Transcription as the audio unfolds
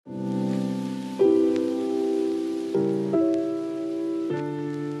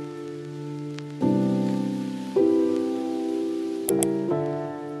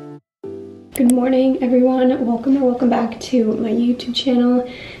Good morning, everyone. Welcome back to my YouTube channel.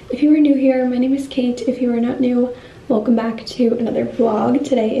 If you are new here, my name is Cait. If you are not new, welcome back to another vlog.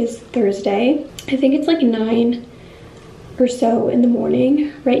 Today is Thursday. I think it's like 9 or so in the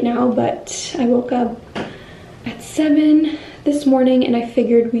morning right now, but I woke up at 7 this morning and I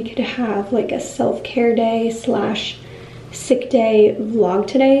figured we could have like a self-care day slash sick day vlog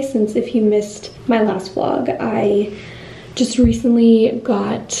today, since if you missed my last vlog, I just recently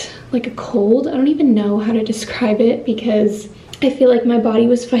got like a cold. I don't even know how to describe it because I feel like my body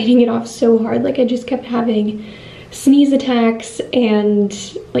was fighting it off so hard. Like I just kept having sneeze attacks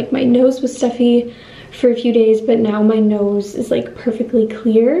and like my nose was stuffy for a few days, but now my nose is like perfectly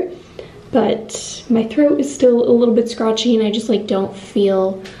clear, but my throat is still a little bit scratchy and I just like don't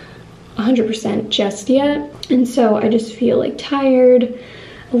feel 100% just yet. And so I just feel like tired,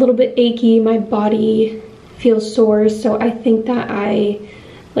 a little bit achy, my body feels sore. So I think that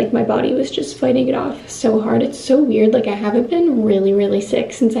my body was just fighting it off so hard. It's so weird. Like I haven't been really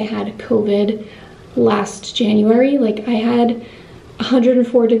sick since I had COVID last January. Like I had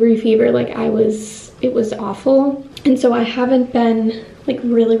 104-degree fever. Like it was awful. And so I haven't been like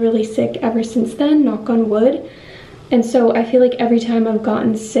really sick ever since then, knock on wood. And so I feel like every time I've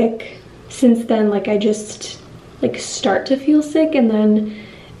gotten sick since then, like I just like start to feel sick and then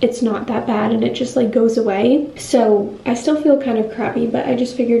it's not that bad and it just like goes away. So I still feel kind of crappy, but I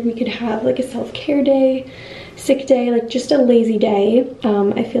just figured we could have like a self-care day, sick day, like just a lazy day.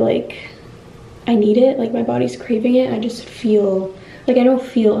 I feel like I need it, like my body's craving it. I just feel like I don't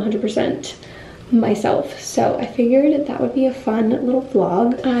feel 100% myself. So I figured that would be a fun little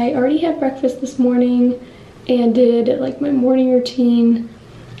vlog. I already had breakfast this morning and did like my morning routine.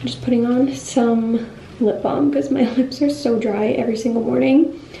 I'm just putting on some lip balm because my lips are so dry every single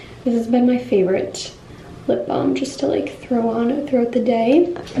morning. This has been my favorite lip balm just to like throw on throughout the day.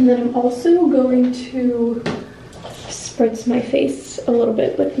 And then I'm also going to spritz my face a little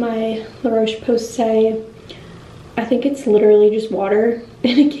bit with my La Roche-Posay. I think it's literally just water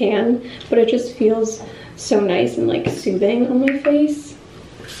in a can, but it just feels so nice and like soothing on my face.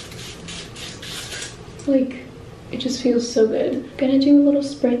 Like it just feels so good. I'm gonna do a little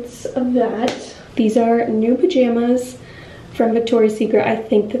spritz of that. These are new pajamas from Victoria's Secret. I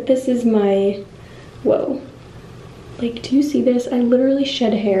think that this is my, whoa. Like, do you see this? I literally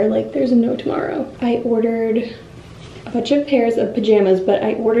shed hair like there's no tomorrow. I ordered a bunch of pairs of pajamas, but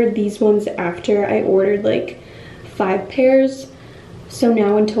I ordered these ones after I ordered like 5 pairs. So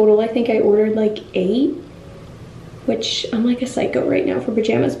now in total, I think I ordered like 8, which I'm like a psycho right now for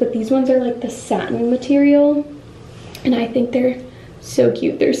pajamas, but these ones are like the satin material. And I think they're so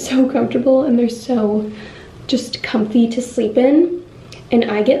cute. They're so comfortable and they're so just comfy to sleep in. And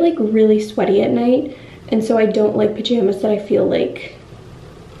I get like really sweaty at night, and so I don't like pajamas that I feel like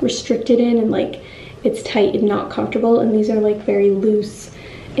restricted in and like it's tight and not comfortable. And these are like very loose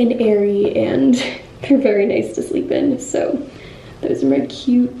and airy and they're very nice to sleep in. So those are my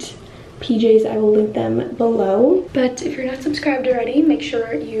cute PJs. I will link them below. But if you're not subscribed already, make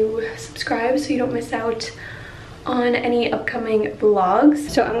sure you subscribe so you don't miss out on any upcoming vlogs.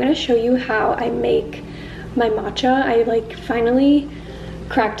 So I'm gonna show you how I make my matcha. I like finally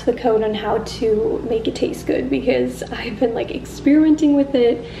cracked the code on how to make it taste good, because I've been like experimenting with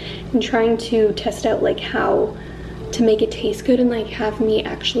it and trying to test out like how to make it taste good and like have me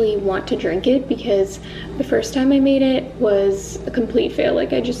actually want to drink it, because the first time I made it was a complete fail.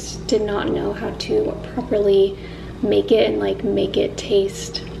 Like I just did not know how to properly make it and like make it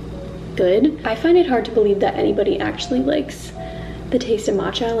taste good. I find it hard to believe that anybody actually likes the taste of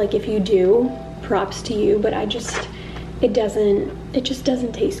matcha. Like if you do, props to you, but it just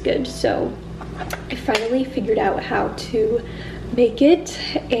doesn't taste good. So I finally figured out how to make it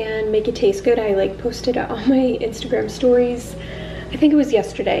and make it taste good. I like posted it on my Instagram stories. I think it was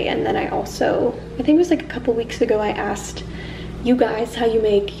yesterday, and then I think it was like a couple weeks ago, I asked you guys how you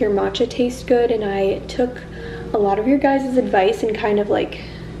make your matcha taste good, and I took a lot of your guys' advice and kind of like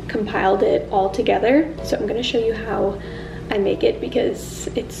compiled it all together. So I'm gonna show you how I make it because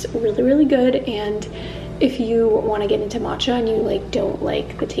it's really good. And if you want to get into matcha and you like don't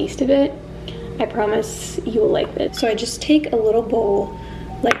like the taste of it, I promise you will like it. So I just take a little bowl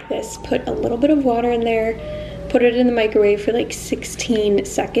like this, put a little bit of water in there, put it in the microwave for like 16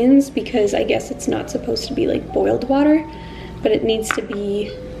 seconds, because I guess it's not supposed to be like boiled water, but it needs to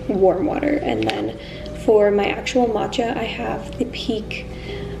be warm water. And then for my actual matcha, I have the Peak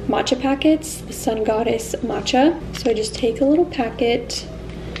matcha packets, the Sun Goddess matcha. So I just take a little packet,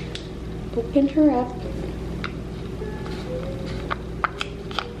 open her up.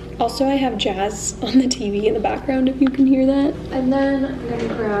 Also, I have jazz on the TV in the background if you can hear that. And then I'm gonna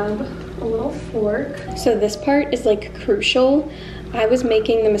grab a little fork. So this part is like crucial. I was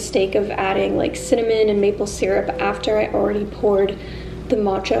making the mistake of adding like cinnamon and maple syrup after I already poured the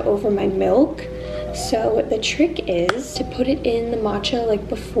matcha over my milk. So the trick is to put it in the matcha like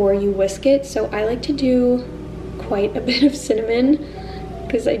before you whisk it. So I like to do quite a bit of cinnamon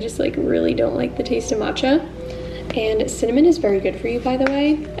because I just like really don't like the taste of matcha. And cinnamon is very good for you, by the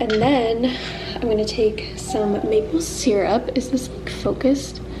way. And then I'm gonna take some maple syrup. Is this like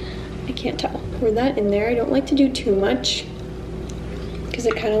focused? I can't tell. Pour that in there. I don't like to do too much because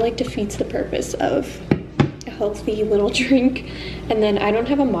it kind of like defeats the purpose of a healthy little drink. And then I don't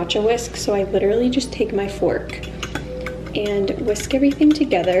have a matcha whisk, so I literally just take my fork and whisk everything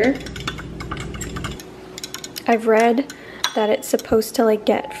together. I've read that it's supposed to like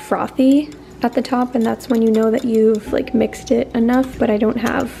get frothy at the top, and that's when you know that you've like mixed it enough, but I don't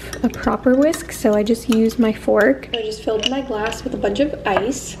have a proper whisk, so I just use my fork. I just filled my glass with a bunch of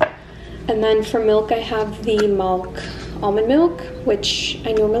ice. And then for milk, I have the Malk almond milk, which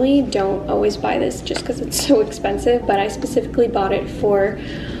I normally don't always buy this just because it's so expensive, but I specifically bought it for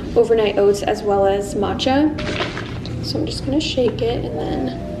overnight oats as well as matcha. So I'm just gonna shake it and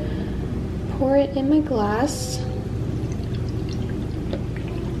then pour it in my glass.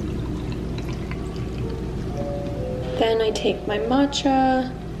 Then I take my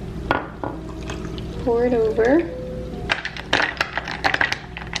matcha, pour it over.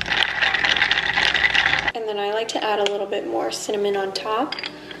 And then I like to add a little bit more cinnamon on top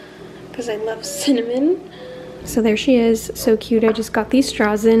because I love cinnamon. So there she is, so cute. I just got these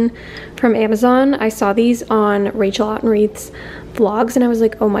straws in from Amazon. I saw these on Rachel Ottenreith's vlogs and I was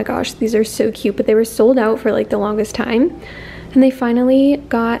like, oh my gosh, these are so cute, but they were sold out for like the longest time. And they finally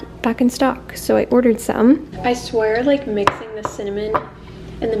got back in stock, so I ordered some. I swear like mixing the cinnamon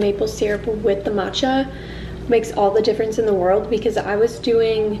and the maple syrup with the matcha makes all the difference in the world, because I was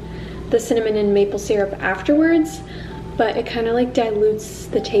doing the cinnamon and maple syrup afterwards, but it kind of like dilutes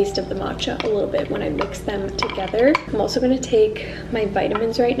the taste of the matcha a little bit when I mix them together. I'm also going to take my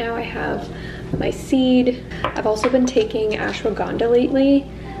vitamins right now. I have my seed. I've also been taking ashwagandha lately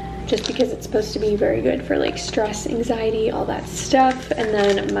just because it's supposed to be very good for like stress, anxiety, all that stuff. And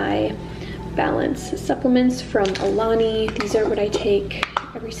then my balance supplements from Alani. These are what I take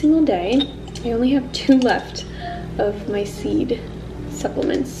every single day. I only have 2 left of my seed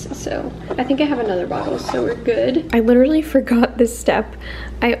supplements, so I think I have another bottle, so we're good. I literally forgot this step.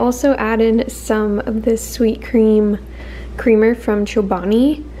 I also added some of this sweet creamer from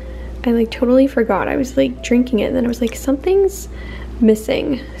Chobani. I like totally forgot. I was like drinking it and then I was like, something's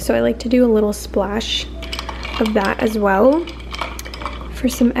missing, so I like to do a little splash of that as well for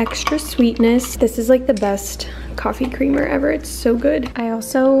some extra sweetness. This is like the best coffee creamer ever. It's so good. I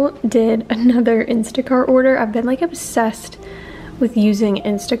also did another Instacart order. I've been like obsessed with using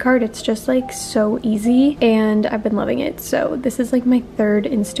Instacart. It's just like so easy and I've been loving it. So this is like my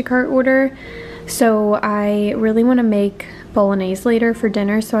 3rd Instacart order. So I really want to make bolognese later for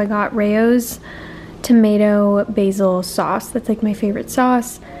dinner, so I got Rayo's tomato basil sauce. That's like my favorite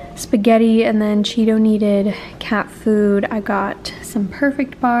sauce. Spaghetti, and then Cheeto needed cat food. I got some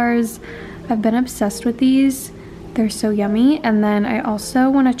Perfect bars. I've been obsessed with these. They're so yummy. And then I also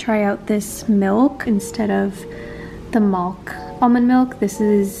want to try out this milk instead of the Malk almond milk. This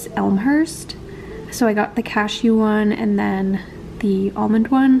is Elmhurst. So I got the cashew one and then the almond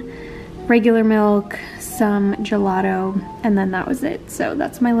one. Regular milk, some gelato, and then that was it. So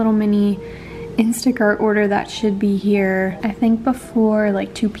that's my little mini Instacart order that should be here, I think before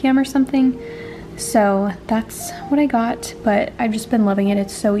like 2 p.m. or something. So that's what I got, but I've just been loving it.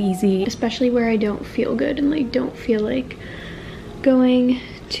 It's so easy, especially where I don't feel good and like don't feel like going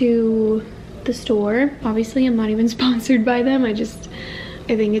to the store. Obviously I'm not even sponsored by them. I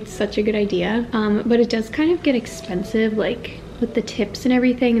think it's such a good idea. But it does kind of get expensive, like with the tips and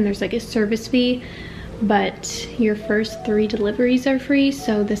everything, and there's like a service fee, but your first 3 deliveries are free.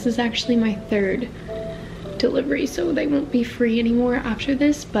 So this is actually my 3rd delivery, so they won't be free anymore after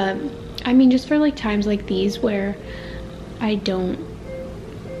this. But I mean, just for like times like these where I don't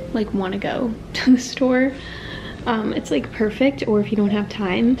like want to go to the store, it's like perfect, or if you don't have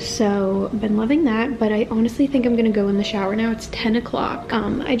time. So I've been loving that, but I honestly think I'm gonna go in the shower now. It's 10 o'clock.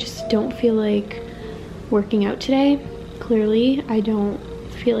 I just don't feel like working out today. Clearly I don't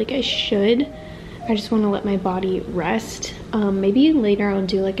feel like I should. I just want to let my body rest. Maybe later I'll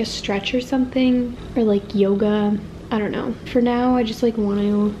do like a stretch or something, or like yoga. I don't know. For now I just like want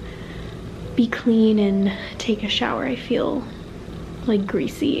to be clean and take a shower. I feel like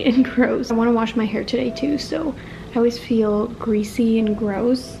greasy and gross. I want to wash my hair today too, so I always feel greasy and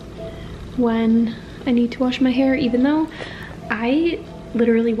gross when I need to wash my hair, even though I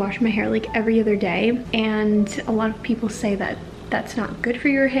literally wash my hair like every other day, and a lot of people say that that's not good for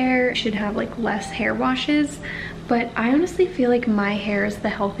your hair. You should have like less hair washes, but I honestly feel like my hair is the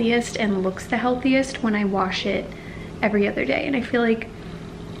healthiest and looks the healthiest when I wash it every other day. And I feel like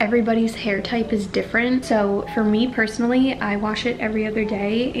everybody's hair type is different. So for me personally, I wash it every other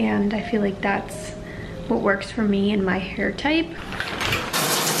day, and I feel like that's what works for me and my hair type.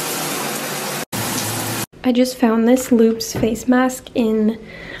 I just found this Loops face mask in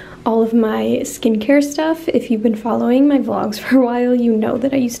all of my skincare stuff. If you've been following my vlogs for a while, you know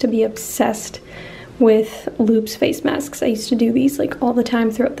that I used to be obsessed with Loops face masks. I used to do these like all the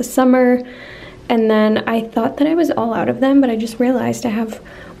time throughout the summer, and then I thought that I was all out of them, but I just realized I have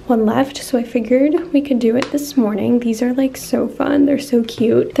one left, so I figured we could do it this morning. These are like so fun. They're so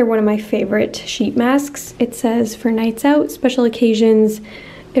cute. They're one of my favorite sheet masks. It says for nights out, special occasions,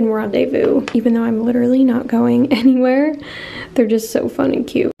 and rendezvous. Even though I'm literally not going anywhere, they're just so fun and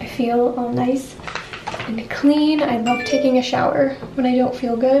cute. I feel all nice and clean. I love taking a shower when I don't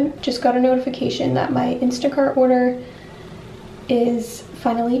feel good. Just got a notification that my Instacart order is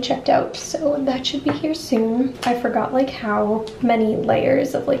finally checked out, so that should be here soon. I forgot like how many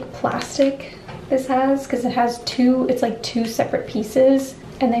layers of like plastic this has, because it has it's like two separate pieces,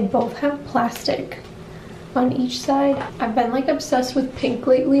 and they both have plastic on each side. I've been like obsessed with pink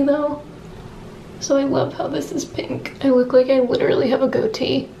lately though, so I love how this is pink. I look like I literally have a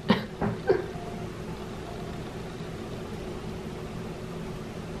goatee.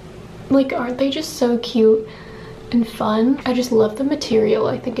 Like, aren't they just so cute and fun? I just love the material.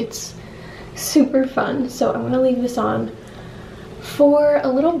 I think it's super fun. So I'm gonna leave this on for a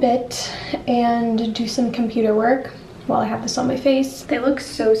little bit and do some computer work while I have this on my face. They look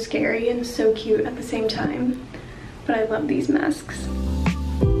so scary and so cute at the same time, but I love these masks.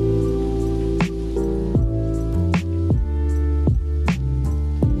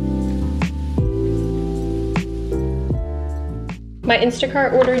 My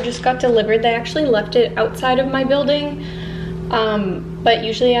Instacart order just got delivered. They actually left it outside of my building, but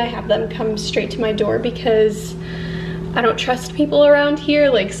usually I have them come straight to my door because I don't trust people around here.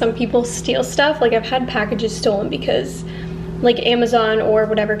 Like, some people steal stuff. Like, I've had packages stolen because like Amazon or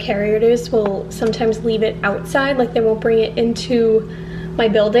whatever carrier it is will sometimes leave it outside. Like, they won't bring it into my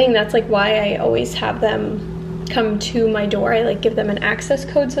building. That's like why I always have them come to my door. I like give them an access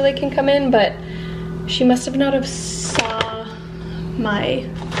code so they can come in, but she must have not have saw my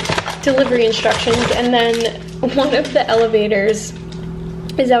delivery instructions. And then one of the elevators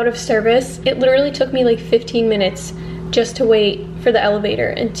is out of service. It literally took me like 15 minutes just to wait for the elevator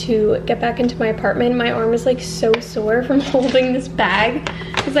and to get back into my apartment. My arm is like so sore from holding this bag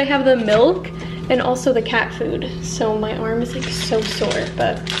because I have the milk and also the cat food, so my arm is like so sore.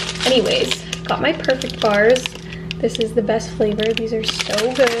 But anyways, got my perfect bars. This is the best flavor. These are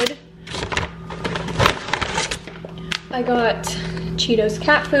so good. I got Cheetos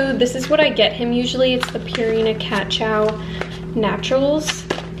cat food. This is what I get him usually. It's the Purina Cat Chow Naturals.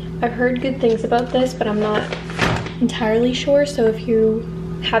 I've heard good things about this, but I'm not entirely sure. So if you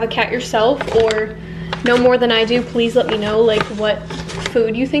have a cat yourself or know more than I do, please let me know like what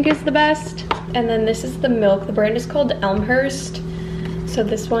food you think is the best. And then this is the milk. The brand is called Elmhurst. So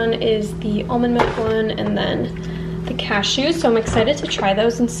this one is the almond milk one, and then the cashews. So I'm excited to try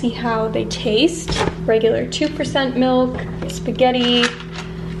those and see how they taste. Regular 2% milk, spaghetti,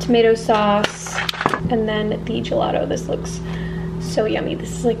 tomato sauce, and then the gelato. This looks so yummy.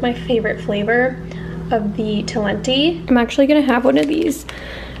 This is like my favorite flavor of the Talenti. I'm actually gonna have one of these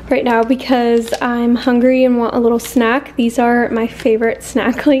right now because I'm hungry and want a little snack. These are my favorite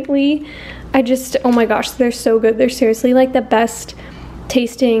snack lately. Oh my gosh, they're so good. They're seriously like the best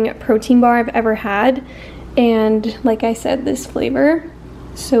tasting protein bar I've ever had. And like I said, this flavor,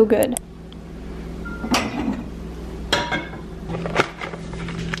 so good.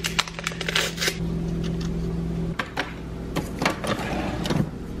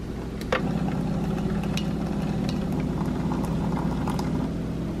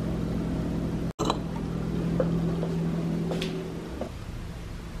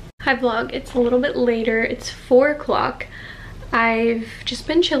 Hi vlog, it's a little bit later. It's 4 o'clock. I've just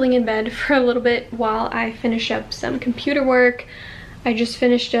been chilling in bed for a little bit while I finish up some computer work. I just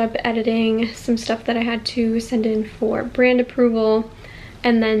finished up editing some stuff that I had to send in for brand approval.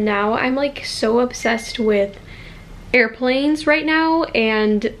 And then now I'm like so obsessed with airplanes right now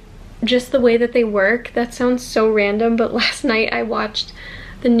and just the way that they work. That sounds so random, but last night I watched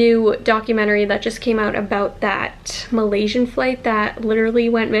the new documentary that just came out about that Malaysian flight that literally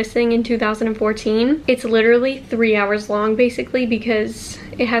went missing in 2014. It's literally 3 hours long basically, because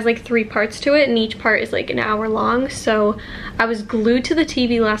it has like 3 parts to it and each part is like an hour long. So I was glued to the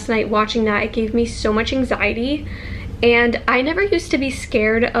TV last night watching that. It gave me so much anxiety, and I never used to be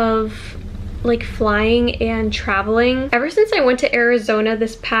scared of like flying and traveling. Ever since I went to Arizona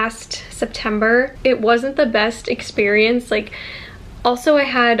this past September, it wasn't the best experience. Like, also I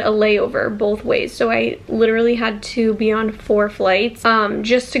had a layover both ways, so I literally had to be on 4 flights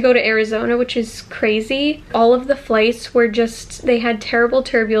just to go to Arizona, which is crazy. All of the flights were just, they had terrible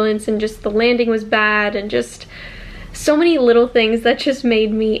turbulence and just the landing was bad and just so many little things that just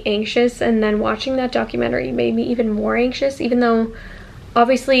made me anxious. And then watching that documentary made me even more anxious, even though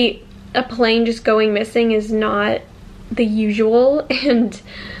obviously a plane just going missing is not the usual and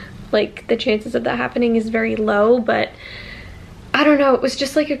like the chances of that happening is very low, but I don't know, it was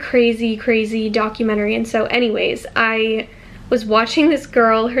just like a crazy documentary. And so anyways, I was watching this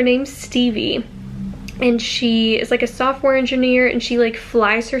girl, her name's Stevie, and she is like a software engineer and she like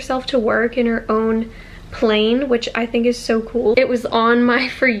flies herself to work in her own plane, which I think is so cool. It was on my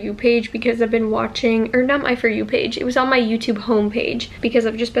For You page because I've been watching, or not my For You page, it was on my YouTube homepage because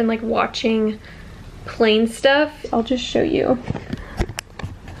I've just been like watching plane stuff. I'll just show you.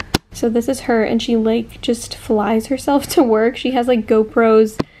 So this is her, and she like just flies herself to work. She has like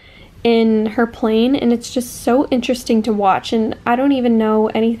GoPros in her plane, and it's just so interesting to watch. And I don't even know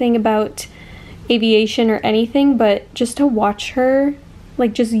anything about aviation or anything, but just to watch her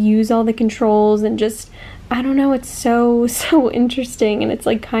like just use all the controls and just, I don't know, it's so interesting. And it's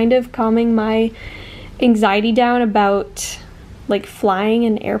like kind of calming my anxiety down about like flying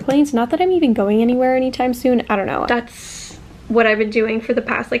in airplanes. Not that I'm even going anywhere anytime soon. I don't know. That's what I've been doing for the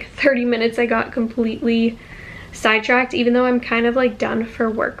past like 30 minutes. I got completely sidetracked, even though I'm kind of like done for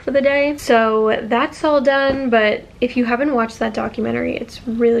work for the day. So that's all done. But if you haven't watched that documentary, it's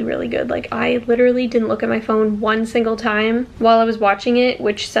really good. Like, I literally didn't look at my phone one single time while I was watching it,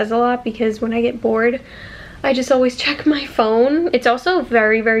 which says a lot because when I get bored, I just always check my phone. It's also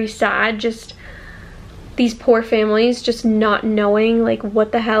very sad, just these poor families just not knowing like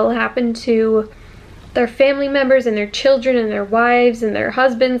what the hell happened to their family members and their children and their wives and their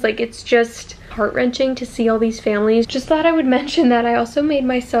husbands. Like, it's just heart-wrenching to see all these families. Just thought I would mention that I also made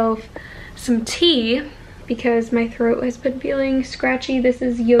myself some tea because my throat has been feeling scratchy. This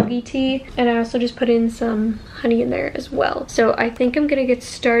is yogi tea, and I also just put in some honey in there as well. So I think I'm gonna get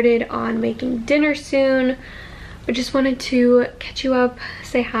started on making dinner soon, but just wanted to catch you up,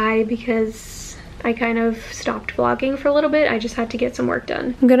 say hi, because I kind of stopped vlogging for a little bit. I just had to get some work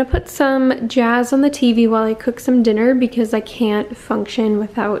done. I'm gonna put some jazz on the TV while I cook some dinner because I can't function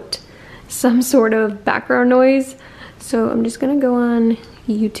without some sort of background noise. So I'm just gonna go on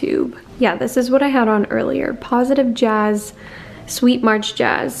YouTube. Yeah, this is what I had on earlier. Positive Jazz, Sweet March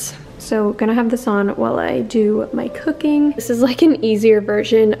Jazz. So gonna have this on while I do my cooking. This is like an easier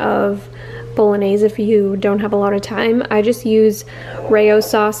version of bolognese if you don't have a lot of time. I just use Rayo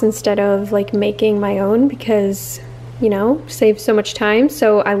sauce instead of like making my own because, you know, saves so much time.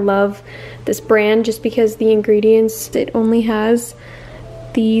 So I love this brand just because the ingredients, it only has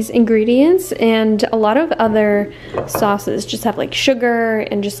these ingredients, and a lot of other sauces just have like sugar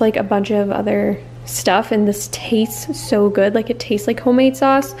and just like a bunch of other stuff, and this tastes so good. Like, it tastes like homemade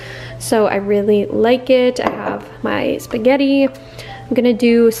sauce, so I really like it. I have my spaghetti. I'm gonna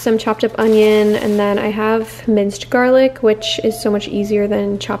do some chopped up onion, and then I have minced garlic, which is so much easier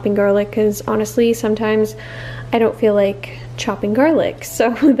than chopping garlic because honestly sometimes I don't feel like chopping garlic,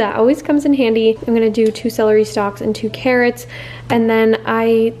 so that always comes in handy. I'm gonna do 2 celery stalks and 2 carrots, and then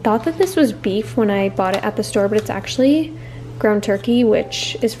I thought that this was beef when I bought it at the store, but it's actually ground turkey,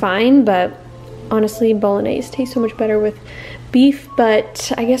 which is fine, but honestly bolognese tastes so much better with beef.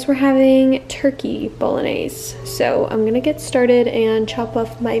 But I guess we're having turkey bolognese, so I'm gonna get started and chop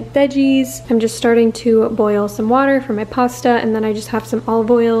up my veggies. I'm just starting to boil some water for my pasta, and then I just have some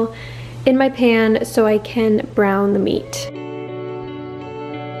olive oil in my pan so I can brown the meat.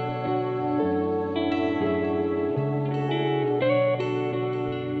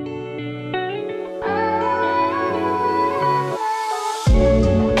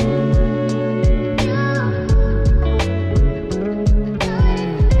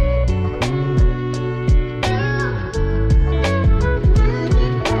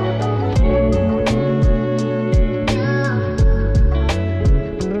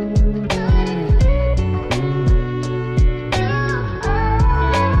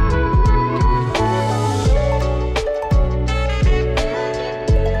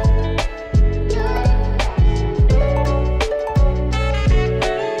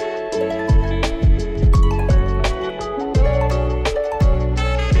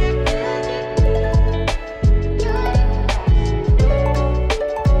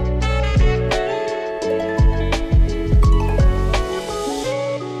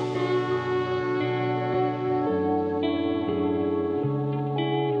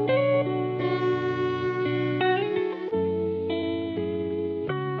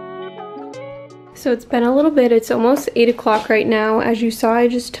 So it's been a little bit. It's almost 8 o'clock right now. As you saw, I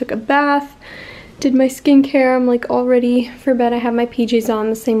just took a bath, did my skincare. I'm like all ready for bed. I have my PJs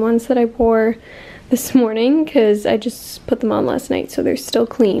on, the same ones that I wore this morning because I just put them on last night, so they're still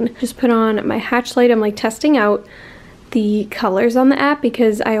clean. Just put on my hatch light. I'm like testing out the colors on the app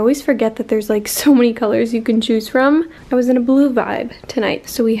because I always forget that there's like so many colors you can choose from. I was in a blue vibe tonight,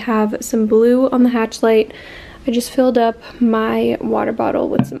 so we have some blue on the hatch light. I just filled up my water bottle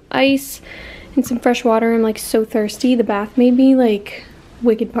with some ice and some fresh water. I'm like so thirsty. The bath made me like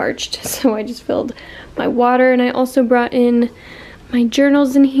wicked parched, so I just filled my water, and I also brought in my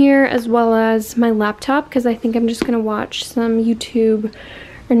journals in here as well as my laptop because I think I'm just gonna watch some YouTube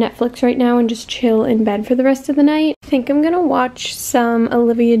or Netflix right now and just chill in bed for the rest of the night. I think I'm gonna watch some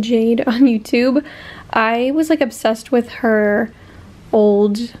Olivia Jade on YouTube. I was like obsessed with her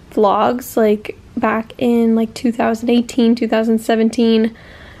old vlogs, like back in like 2018, 2017.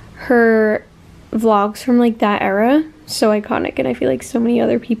 Her vlogs from like that era, so iconic, and I feel like so many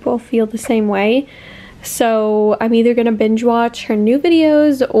other people feel the same way. So I'm either gonna binge watch her new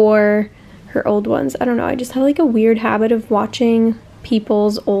videos or her old ones. I don't know, I just have like a weird habit of watching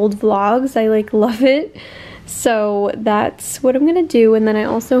people's old vlogs. I like love it. So that's what I'm gonna do. And then I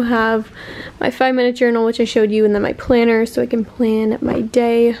also have my 5-minute journal, which I showed you, and then my planner so I can plan my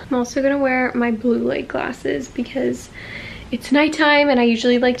day. I'm also gonna wear my blue light glasses because it's nighttime, and I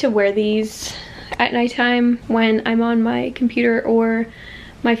usually like to wear these at nighttime when I'm on my computer or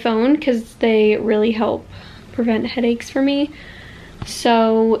my phone because they really help prevent headaches for me.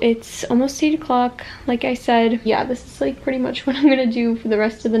 So it's almost 8 o'clock, like I said. Yeah, this is like pretty much what I'm gonna do for the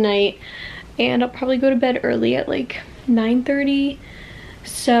rest of the night, and I'll probably go to bed early at like 9:30.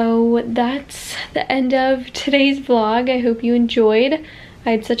 So that's the end of today's vlog. I hope you enjoyed.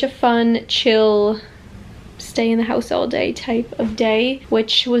 I had such a fun, chill, stay in the house all day type of day,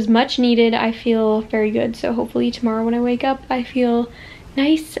 which was much needed. I feel very good, so hopefully tomorrow when I wake up I feel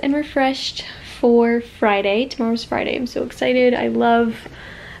nice and refreshed for Friday. Tomorrow's Friday. I'm so excited. I love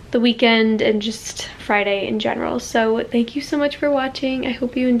the weekend and just Friday in general. So thank you so much for watching. I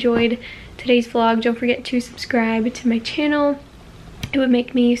hope you enjoyed today's vlog. Don't forget to subscribe to my channel. It would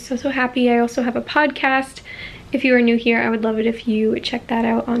make me so happy. I also have a podcast. If you are new here, I would love it if you check that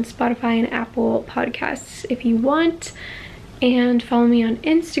out on Spotify and Apple Podcasts if you want. And follow me on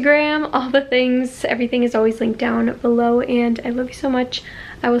Instagram, all the things. Everything is always linked down below, and I love you so much.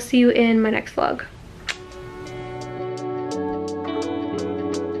 I will see you in my next vlog.